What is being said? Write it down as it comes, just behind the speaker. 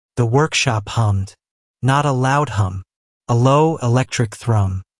The workshop hummed. Not a loud hum. A low electric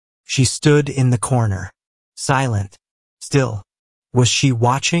thrum. She stood in the corner. Silent. Still. Was she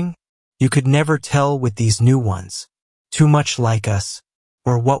watching? You could never tell with these new ones. Too much like us.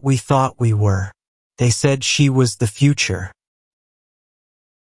 Or what we thought we were. They said she was the future.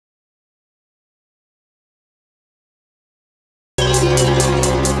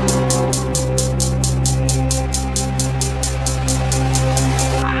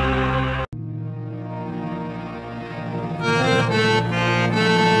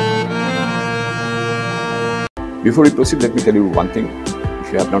 Before we proceed, let me tell you one thing.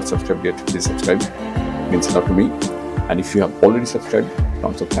 If you have not subscribed yet, please subscribe. It means a lot to me. And if you have already subscribed,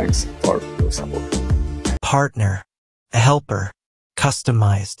 tons of thanks for your support. Partner. A helper.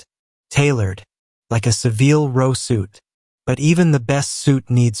 Customized. Tailored. Like a Seville Row suit. But even the best suit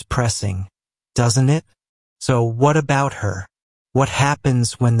needs pressing, doesn't it? So what about her? What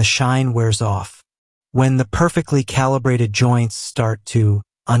happens when the shine wears off? When the perfectly calibrated joints start to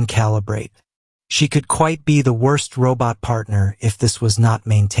uncalibrate? She could quite be the worst robot partner if this was not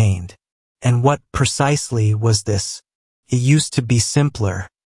maintained. And what precisely was this? It used to be simpler.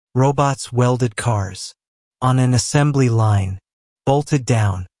 Robots welded cars. On an assembly line. Bolted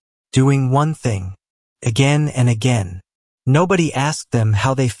down. Doing one thing. Again and again. Nobody asked them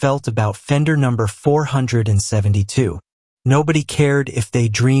how they felt about fender number 472. Nobody cared if they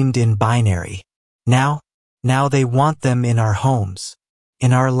dreamed in binary. Now they want them in our homes.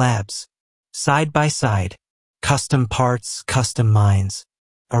 In our labs. Side by side, custom parts, custom minds,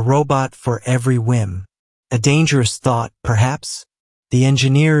 a robot for every whim. A dangerous thought, perhaps? The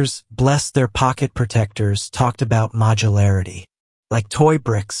engineers, bless their pocket protectors, talked about modularity. Like toy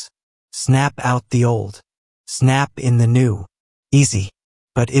bricks, snap out the old, snap in the new. Easy.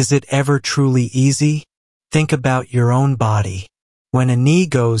 But is it ever truly easy? Think about your own body. When a knee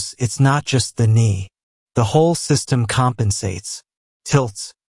goes, it's not just the knee. The whole system compensates,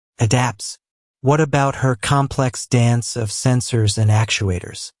 tilts, adapts. What about her complex dance of sensors and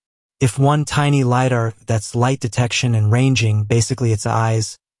actuators? If one tiny lidar, that's light detection and ranging, basically its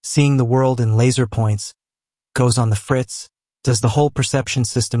eyes, seeing the world in laser points, goes on the fritz, does the whole perception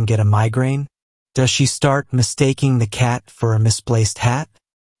system get a migraine? Does she start mistaking the cat for a misplaced hat?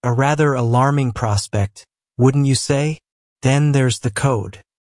 A rather alarming prospect, wouldn't you say? Then there's the code,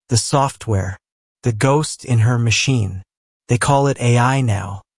 the software, the ghost in her machine. They call it AI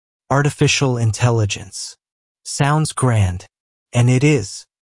now. Artificial intelligence. Sounds grand. And it is.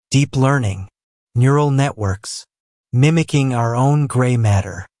 Deep learning. Neural networks. Mimicking our own gray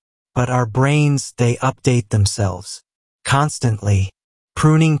matter. But our brains, they update themselves. Constantly.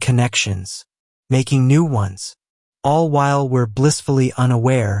 Pruning connections. Making new ones. All while we're blissfully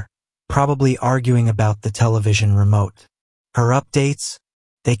unaware, probably arguing about the television remote. Her updates?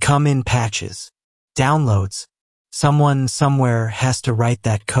 They come in patches. Downloads. Someone somewhere has to write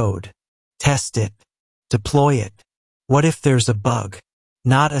that code. Test it. Deploy it. What if there's a bug?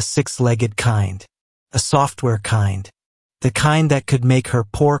 Not a six-legged kind. A software kind. The kind that could make her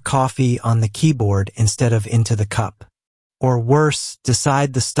pour coffee on the keyboard instead of into the cup. Or worse,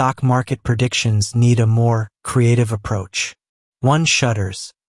 decide the stock market predictions need a more creative approach. One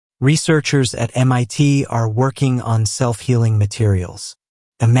shudders. Researchers at MIT are working on self-healing materials.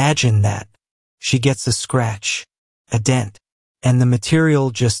 Imagine that. She gets a scratch. A dent, and the material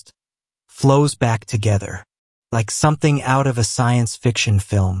just flows back together, like something out of a science fiction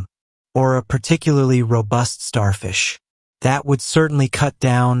film, or a particularly robust starfish. That would certainly cut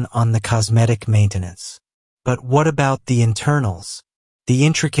down on the cosmetic maintenance. But what about the internals? The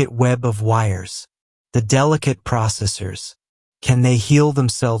intricate web of wires, the delicate processors? Can they heal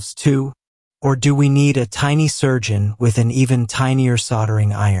themselves too? Or do we need a tiny surgeon with an even tinier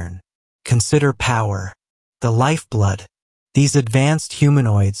soldering iron? Consider power. The lifeblood. These advanced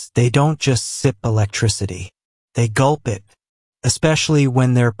humanoids, they don't just sip electricity. They gulp it, especially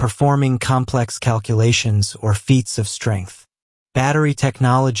when they're performing complex calculations or feats of strength. Battery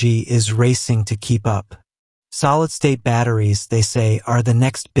technology is racing to keep up. Solid-state batteries, they say, are the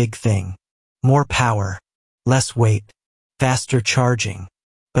next big thing. More power, less weight, faster charging.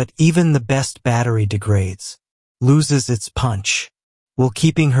 But even the best battery degrades, loses its punch. Will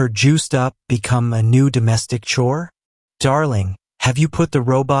keeping her juiced up become a new domestic chore? Darling, have you put the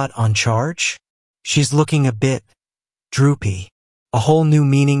robot on charge? She's looking a bit droopy. A whole new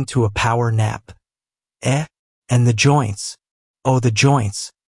meaning to a power nap. And the joints. Oh, the joints.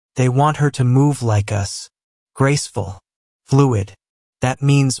 They want her to move like us. Graceful. Fluid. That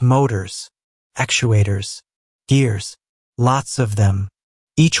means motors. Actuators. Gears. Lots of them.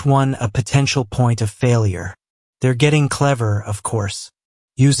 Each one a potential point of failure. They're getting clever, of course.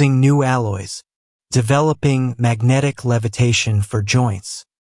 using new alloys, developing magnetic levitation for joints,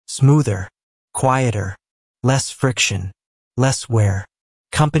 smoother, quieter, less friction, less wear.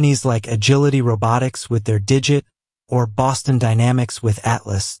 Companies like Agility Robotics with their Digit or Boston Dynamics with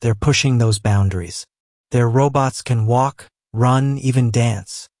Atlas, they're pushing those boundaries. Their robots can walk, run, even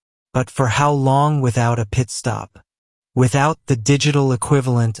dance. But for how long without a pit stop? Without the digital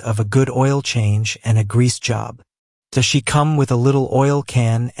equivalent of a good oil change and a grease job? Does she come with a little oil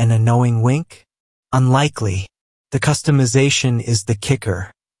can and a knowing wink? Unlikely. The customization is the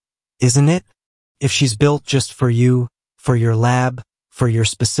kicker, isn't it? If she's built just for you, for your lab, for your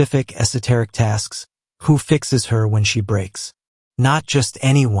specific esoteric tasks, who fixes her when she breaks? Not just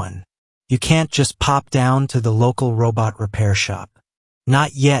anyone. You can't just pop down to the local robot repair shop.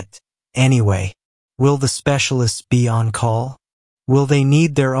 Not yet, anyway. Will the specialists be on call? Will they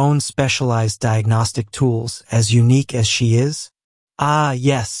need their own specialized diagnostic tools, as unique as she is? Ah,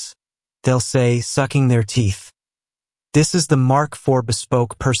 yes, they'll say, sucking their teeth. This is the Mark IV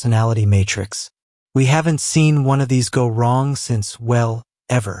bespoke personality matrix. We haven't seen one of these go wrong since, well,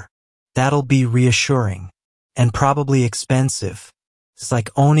 ever. That'll be reassuring. And probably expensive. It's like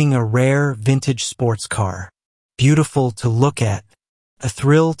owning a rare vintage sports car. Beautiful to look at. A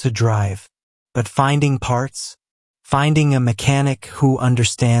thrill to drive. But finding parts? Finding a mechanic who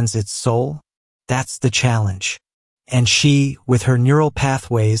understands its soul? That's the challenge. And she, with her neural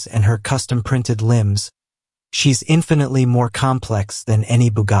pathways and her custom-printed limbs, she's infinitely more complex than any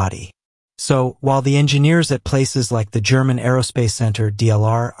Bugatti. So, while the engineers at places like the German Aerospace Center,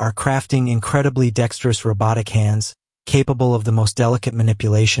 DLR, are crafting incredibly dexterous robotic hands, capable of the most delicate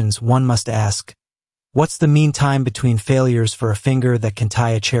manipulations, one must ask, what's the mean time between failures for a finger that can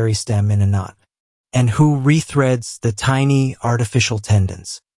tie a cherry stem in a knot? And who rethreads the tiny artificial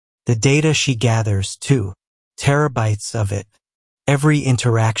tendons? The data she gathers, too, terabytes of it, every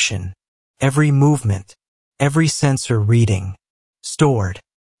interaction, every movement, every sensor reading, stored,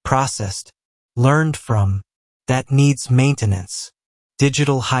 processed, learned from, that needs maintenance,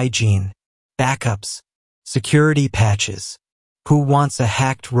 digital hygiene, backups, security patches. Who wants a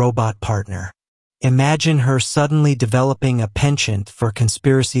hacked robot partner? Imagine her suddenly developing a penchant for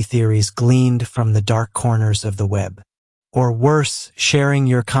conspiracy theories gleaned from the dark corners of the web. Or worse, sharing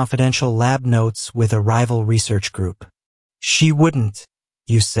your confidential lab notes with a rival research group. She wouldn't,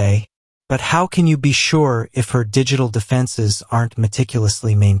 you say. But how can you be sure if her digital defenses aren't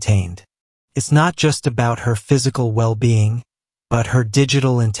meticulously maintained? It's not just about her physical well-being, but her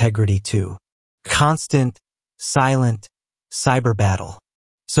digital integrity too. Constant, silent, cyber battle.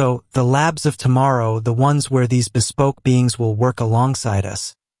 So, the labs of tomorrow, the ones where these bespoke beings will work alongside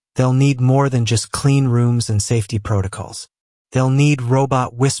us, they'll need more than just clean rooms and safety protocols. They'll need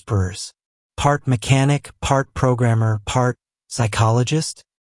robot whisperers, part mechanic, part programmer, part psychologist,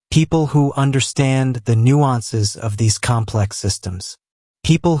 people who understand the nuances of these complex systems,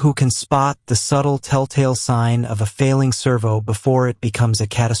 people who can spot the subtle telltale sign of a failing servo before it becomes a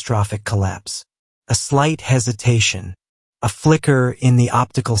catastrophic collapse. A slight hesitation, a flicker in the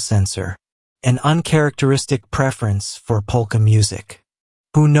optical sensor, an uncharacteristic preference for polka music.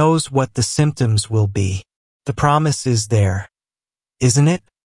 Who knows what the symptoms will be? The promise is there, isn't it?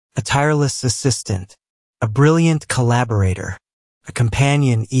 A tireless assistant, a brilliant collaborator, a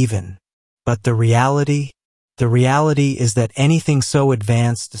companion even. But the reality is that anything so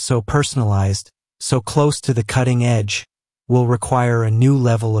advanced, so personalized, so close to the cutting edge, will require a new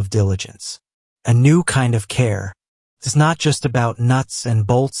level of diligence, a new kind of care. It's not just about nuts and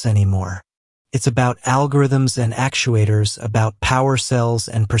bolts anymore. It's about algorithms and actuators, about power cells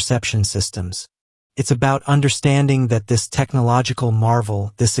and perception systems. It's about understanding that this technological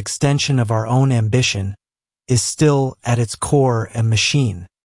marvel, this extension of our own ambition, is still at its core a machine.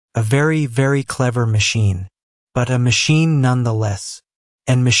 A very, very clever machine. But a machine nonetheless.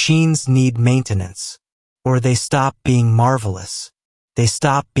 And machines need maintenance. Or they stop being marvelous. They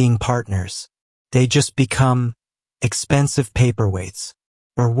stop being partners. They just become expensive paperweights.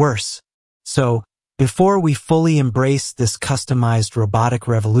 Or worse. So, before we fully embrace this customized robotic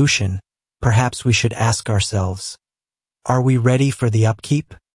revolution, perhaps we should ask ourselves, are we ready for the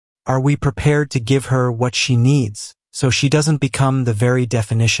upkeep? Are we prepared to give her what she needs so she doesn't become the very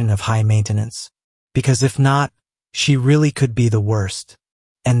definition of high maintenance? Because if not, she really could be the worst.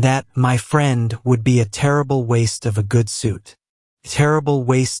 And that, my friend, would be a terrible waste of a good suit. Terrible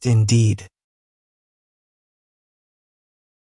waste indeed.